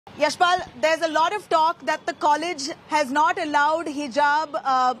Yashpal, there's a lot of talk that the college has not allowed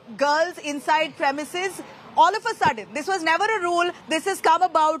hijab girls inside premises. All of a sudden, this was never a rule. This has come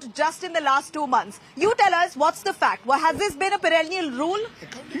about just in the last 2 months. You tell us, what's the fact? Well, has this been a perennial rule?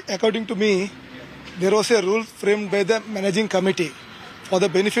 According to me, there was a rule framed by the managing committee for the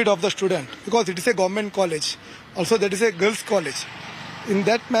benefit of the student, because it is a government college. Also, that is a girls' college. In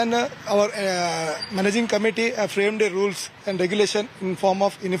that manner, our managing committee framed the rules and regulation in form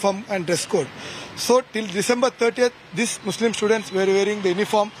of uniform and dress code. So, till December 30th, these Muslim students were wearing the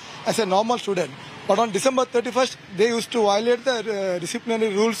uniform as a normal student. But on December 31st, they used to violate the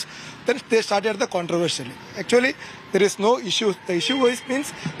disciplinary rules. Then they started the controversy. Actually, there is no issue. The issue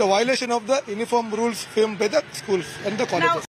means the violation of the uniform rules framed by the schools and the colleges.